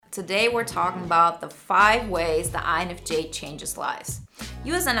Today we're talking about the 5 ways the INFJ changes lives.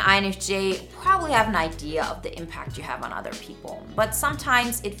 You as an INFJ probably have an idea of the impact you have on other people, but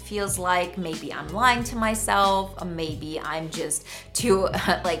sometimes it feels like maybe I'm lying to myself, or maybe I'm just too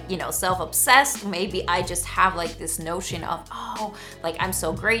self-obsessed, maybe I just have this notion of, I'm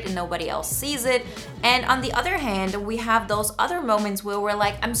so great and nobody else sees it. And on the other hand, we have those other moments where we're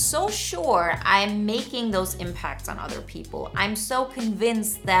like, I'm so sure I'm making those impacts on other people. I'm so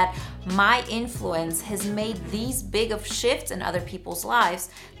convinced that my influence has made these big of shifts in other people's lives,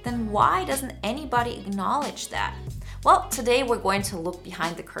 then why doesn't anybody acknowledge that? Well, today we're going to look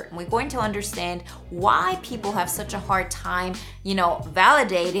behind the curtain. We're going to understand why people have such a hard time,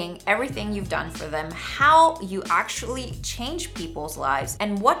 validating everything you've done for them, how you actually change people's lives,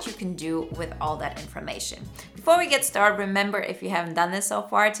 and what you can do with all that information. Before we get started, remember, if you haven't done this so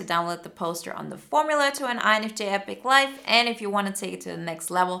far, to download the poster on the formula to an INFJ Epic Life. And if you want to take it to the next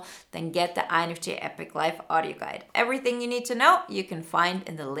level, then get the INFJ Epic Life audio guide. Everything you need to know, you can find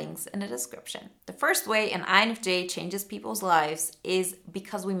in the links in the description. The first way an INFJ changes people's lives is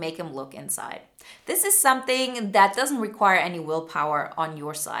because we make them look inside. This is something that doesn't require any willpower on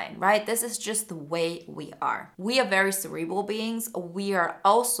your side, right? This is just the way we are. We are very cerebral beings. We are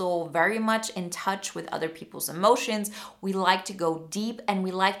also very much in touch with other people's emotions. We like to go deep, and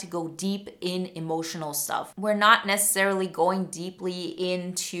we like to go deep in emotional stuff. We're not necessarily going deeply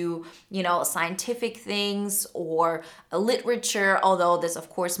into, scientific things or literature, although this of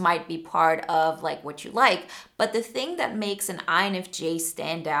course might be part of what you like. But the thing that makes an INFJ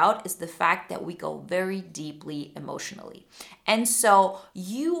stand out is the fact that we go very deeply emotionally. And so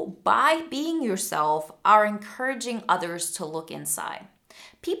you, by being yourself, are encouraging others to look inside.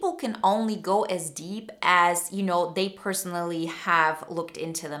 People can only go as deep as, they personally have looked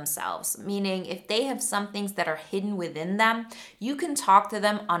into themselves. Meaning, if they have some things that are hidden within them, you can talk to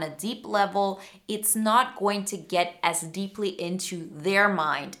them on a deep level. It's not going to get as deeply into their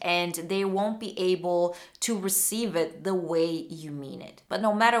mind, and they won't be able to receive it the way you mean it. But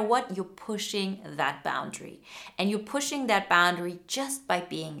no matter what, you're pushing that boundary. And you're pushing that boundary just by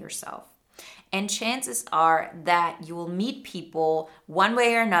being yourself. And chances are that you will meet people one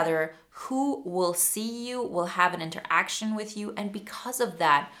way or another who will see you, will have an interaction with you, and because of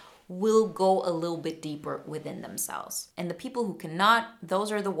that, will go a little bit deeper within themselves. And the people who cannot,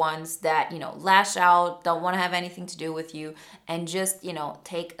 those are the ones that, lash out, don't want to have anything to do with you, and just,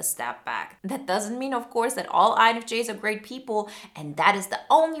 take a step back. That doesn't mean, of course, that all INFJs are great people, and that is the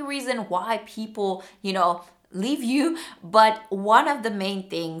only reason why people, leave you. But one of the main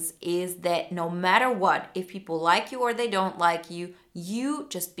things is that no matter what, if people like you or they don't like you, you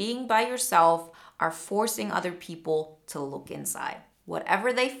just being by yourself are forcing other people to look inside.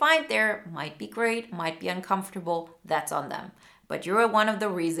 Whatever they find there might be great, might be uncomfortable, that's on them. But you're one of the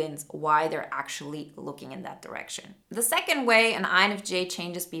reasons why they're actually looking in that direction. The second way an INFJ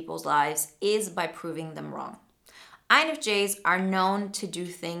changes people's lives is by proving them wrong. INFJs are known to do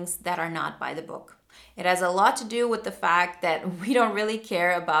things that are not by the book. It has a lot to do with the fact that we don't really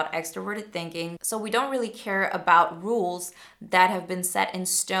care about extroverted thinking. So we don't really care about rules that have been set in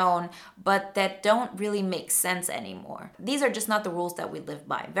stone, but that don't really make sense anymore. These are just not the rules that we live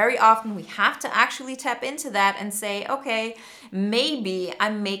by. Very often we have to actually tap into that and say, okay, maybe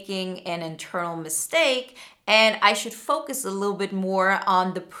I'm making an internal mistake, and I should focus a little bit more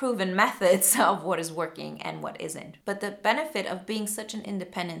on the proven methods of what is working and what isn't. But the benefit of being such an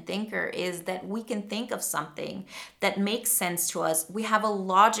independent thinker is that we can think of something that makes sense to us. We have a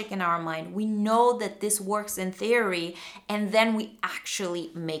logic in our mind. We know that this works in theory, and then we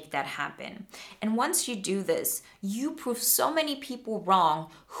actually make that happen. And once you do this, you prove so many people wrong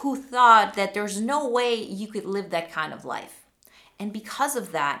who thought that there's no way you could live that kind of life. And because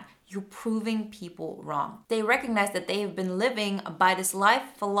of that, you're proving people wrong. They recognize that they have been living by this life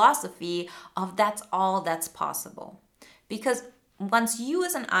philosophy of that's all that's possible. Because once you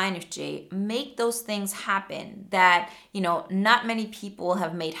as an INFJ make those things happen that, not many people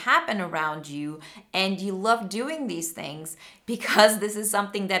have made happen around you, and you love doing these things because this is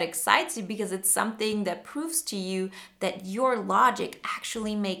something that excites you, because it's something that proves to you that your logic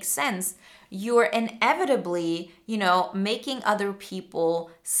actually makes sense, you're inevitably, making other people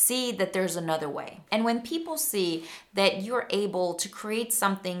see that there's another way. And when people see that you're able to create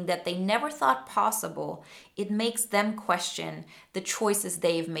something that they never thought possible, it makes them question the choices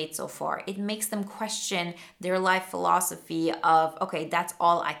they've made so far. It makes them question their life philosophy of, okay, that's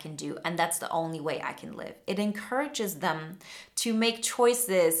all I can do, and that's the only way I can live. It encourages them to make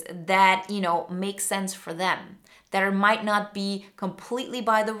choices that, make sense for them, that might not be completely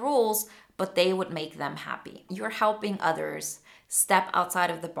by the rules, but they would make them happy. You're helping others step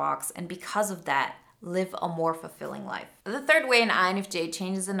outside of the box, and because of that, live a more fulfilling life. The third way an INFJ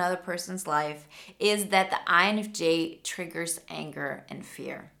changes another person's life is that the INFJ triggers anger and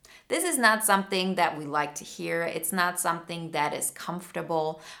fear. This is not something that we like to hear. It's not something that is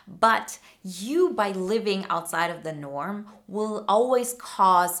comfortable, but you, by living outside of the norm, will always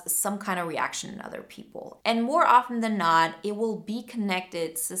cause some kind of reaction in other people. And more often than not, it will be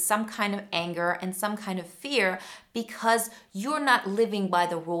connected to some kind of anger and some kind of fear because you're not living by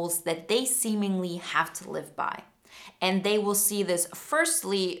the rules that they seemingly have to live by. And they will see this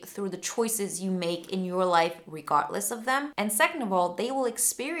firstly through the choices you make in your life regardless of them. And second of all, they will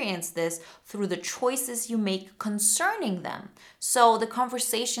experience this through the choices you make concerning them. So the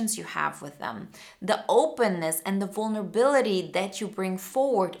conversations you have with them, the openness and the vulnerability that you bring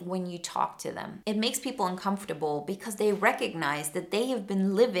forward when you talk to them. It makes people uncomfortable because they recognize that they have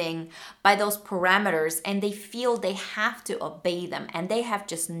been living by those parameters and they feel they have to obey them and they have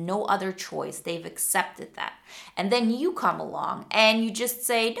just no other choice. They've accepted that. And then you come along and you just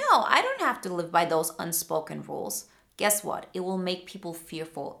say, no, I don't have to live by those unspoken rules. Guess what? It will make people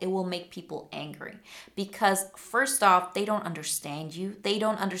fearful. It will make people angry because first off, they don't understand you. They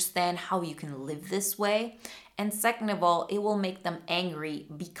don't understand how you can live this way. And second of all, it will make them angry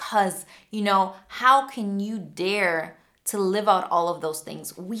because, how can you dare to live out all of those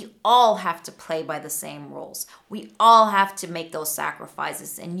things? We all have to play by the same rules. We all have to make those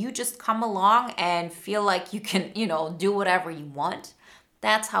sacrifices. And you just come along and feel like you can, do whatever you want.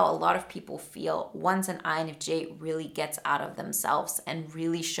 That's how a lot of people feel once an INFJ really gets out of themselves and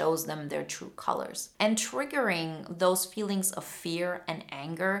really shows them their true colors. And triggering those feelings of fear and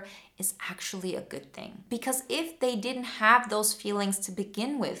anger is actually a good thing. Because if they didn't have those feelings to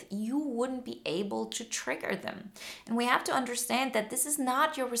begin with, you wouldn't be able to trigger them. And we have to understand that this is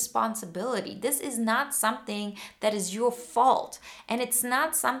not your responsibility. This is not something that is your fault. And it's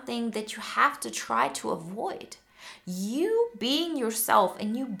not something that you have to try to avoid. You being yourself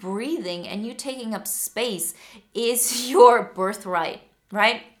and you breathing and you taking up space is your birthright,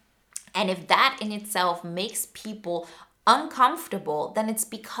 right? And if that in itself makes people uncomfortable, then it's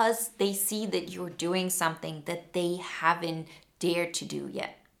because they see that you're doing something that they haven't dared to do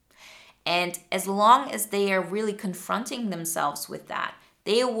yet. And as long as they are really confronting themselves with that,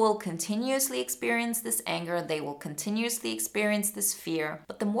 they will continuously experience this anger, they will continuously experience this fear,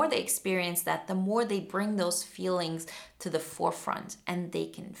 but the more they experience that, the more they bring those feelings to the forefront and they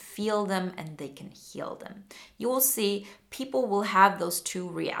can feel them and they can heal them. You will see people will have those two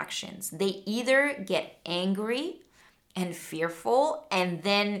reactions. They either get angry and fearful, and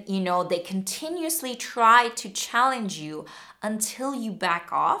then, they continuously try to challenge you until you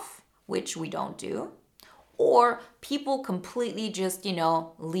back off, which we don't do. Or people completely just,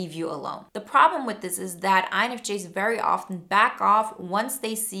 leave you alone. The problem with this is that INFJs very often back off once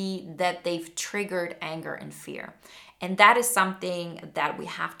they see that they've triggered anger and fear. And that is something that we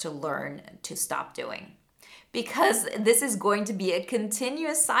have to learn to stop doing. Because this is going to be a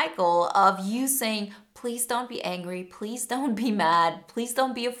continuous cycle of you saying, please don't be angry, please don't be mad, please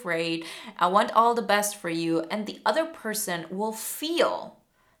don't be afraid, I want all the best for you. And the other person will feel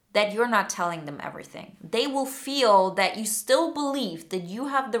that you're not telling them everything. They will feel that you still believe that you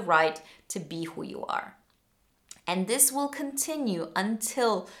have the right to be who you are. And this will continue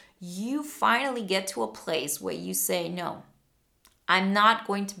until you finally get to a place where you say, no, I'm not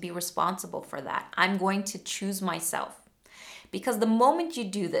going to be responsible for that. I'm going to choose myself. Because the moment you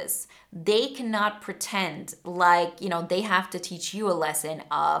do this, they cannot pretend like, they have to teach you a lesson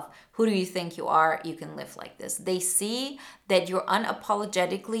of who do you think you are? You can live like this. They see that you're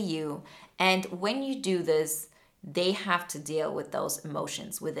unapologetically you. And when you do this, they have to deal with those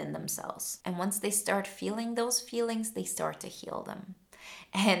emotions within themselves. And once they start feeling those feelings, they start to heal them.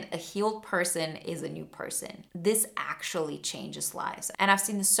 And a healed person is a new person. This actually changes lives. And I've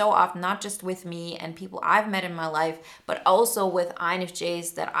seen this so often, not just with me and people I've met in my life, but also with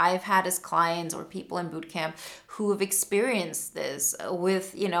INFJs that I've had as clients or people in bootcamp who have experienced this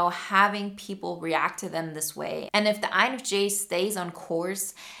with, having people react to them this way. And if the INFJ stays on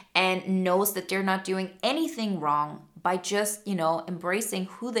course and knows that they're not doing anything wrong, by just, embracing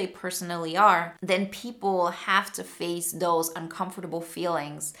who they personally are, then people have to face those uncomfortable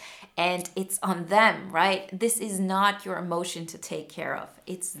feelings and it's on them, right? This is not your emotion to take care of.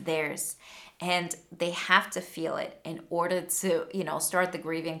 It's theirs. and they have to feel it in order to, start the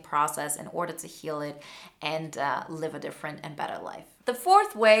grieving process, in order to heal it and live a different and better life. The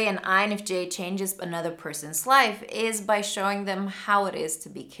fourth way an INFJ changes another person's life is by showing them how it is to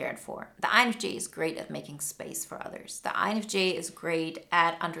be cared for. The INFJ is great at making space for others. The INFJ is great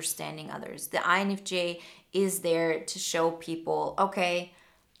at understanding others. The INFJ is there to show people, okay,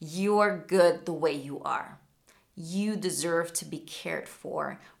 you're good the way you are. You deserve to be cared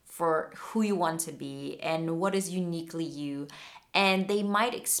for who you want to be and what is uniquely you. And they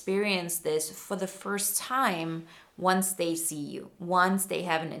might experience this for the first time once they see you, once they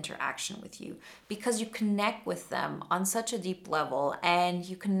have an interaction with you, because you connect with them on such a deep level and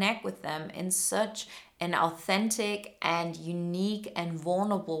you connect with them in such an authentic and unique and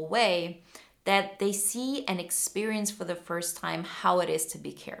vulnerable way that they see and experience for the first time how it is to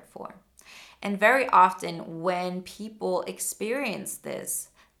be cared for. And very often when people experience this,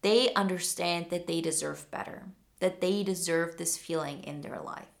 they understand that they deserve better, that they deserve this feeling in their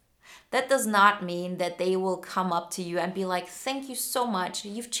life. That does not mean that they will come up to you and be like, thank you so much.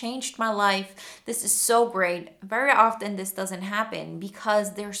 You've changed my life. This is so great. Very often this doesn't happen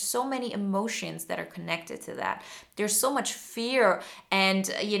because there's so many emotions that are connected to that. There's so much fear and,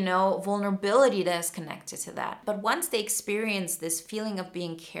 vulnerability that is connected to that. But once they experience this feeling of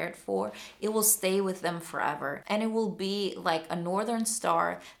being cared for, it will stay with them forever. And it will be like a northern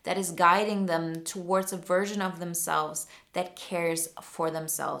star that is guiding them towards a version of themselves that cares for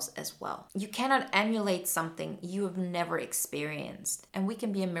themselves as well. You cannot emulate something you have never experienced, and we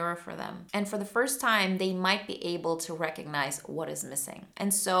can be a mirror for them. And for the first time, they might be able to recognize what is missing.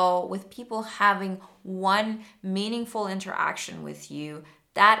 And so with people having one meaningful interaction with you,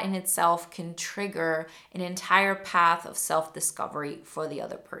 that in itself can trigger an entire path of self-discovery for the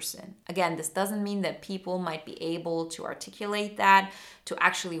other person. Again, this doesn't mean that people might be able to articulate that, to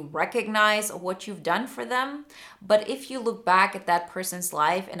actually recognize what you've done for them. But if you look back at that person's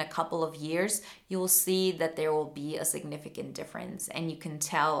life in a couple of years, you will see that there will be a significant difference. And you can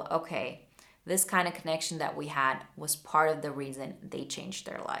tell, okay, this kind of connection that we had was part of the reason they changed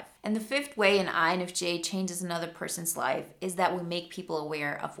their life. And the fifth way an INFJ changes another person's life is that we make people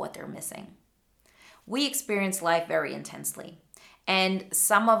aware of what they're missing. We experience life very intensely, and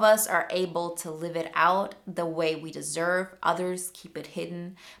some of us are able to live it out the way we deserve. Others keep it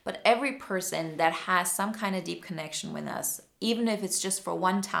hidden. But every person that has some kind of deep connection with us, even if it's just for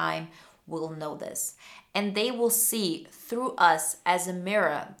one time, will know this. And they will see through us as a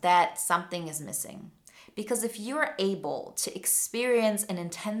mirror that something is missing. Because if you're able to experience an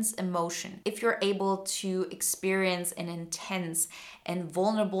intense emotion, if you're able to experience an intense and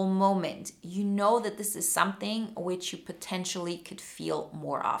vulnerable moment, you know that this is something which you potentially could feel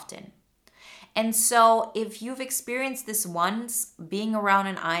more often. And so if you've experienced this once, being around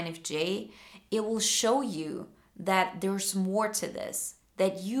an INFJ, it will show you that there's more to this,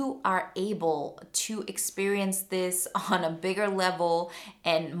 that you are able to experience this on a bigger level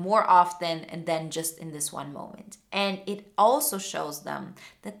and more often than just in this one moment. And it also shows them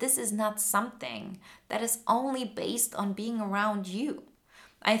that this is not something that is only based on being around you.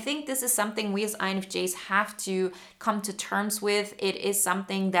 I think this is something we as INFJs have to come to terms with. It is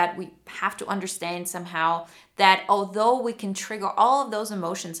something that we have to understand somehow, that although we can trigger all of those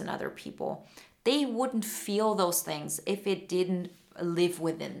emotions in other people, they wouldn't feel those things if it didn't live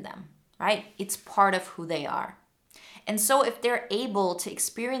within them, right? It's part of who they are. And so if they're able to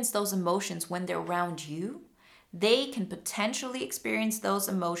experience those emotions when they're around you, they can potentially experience those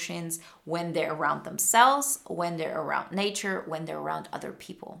emotions when they're around themselves, when they're around nature, when they're around other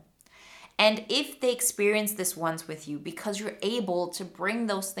people. And if they experience this once with you, because you're able to bring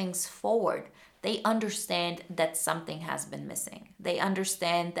those things forward, they understand that something has been missing. They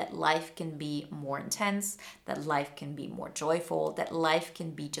understand that life can be more intense, that life can be more joyful, that life can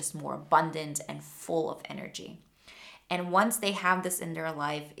be just more abundant and full of energy. And once they have this in their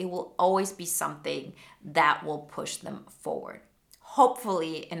life, it will always be something that will push them forward.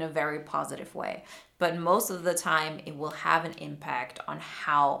 Hopefully in a very positive way. But most of the time, it will have an impact on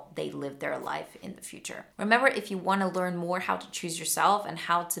how they live their life in the future. Remember, if you want to learn more how to choose yourself and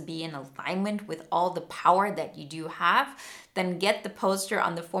how to be in alignment with all the power that you do have, then get the poster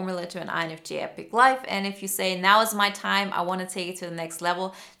on the formula to an INFJ Epic Life. And if you say, now is my time, I want to take it to the next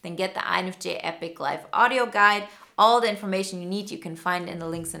level, then get the INFJ Epic Life audio guide. All the information you need you can find in the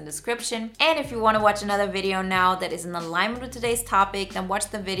links in the description. And if you want to watch another video now that is in alignment with today's topic, then watch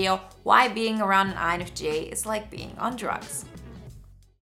the video, Why Being Around an INFJ is Like Being on Drugs.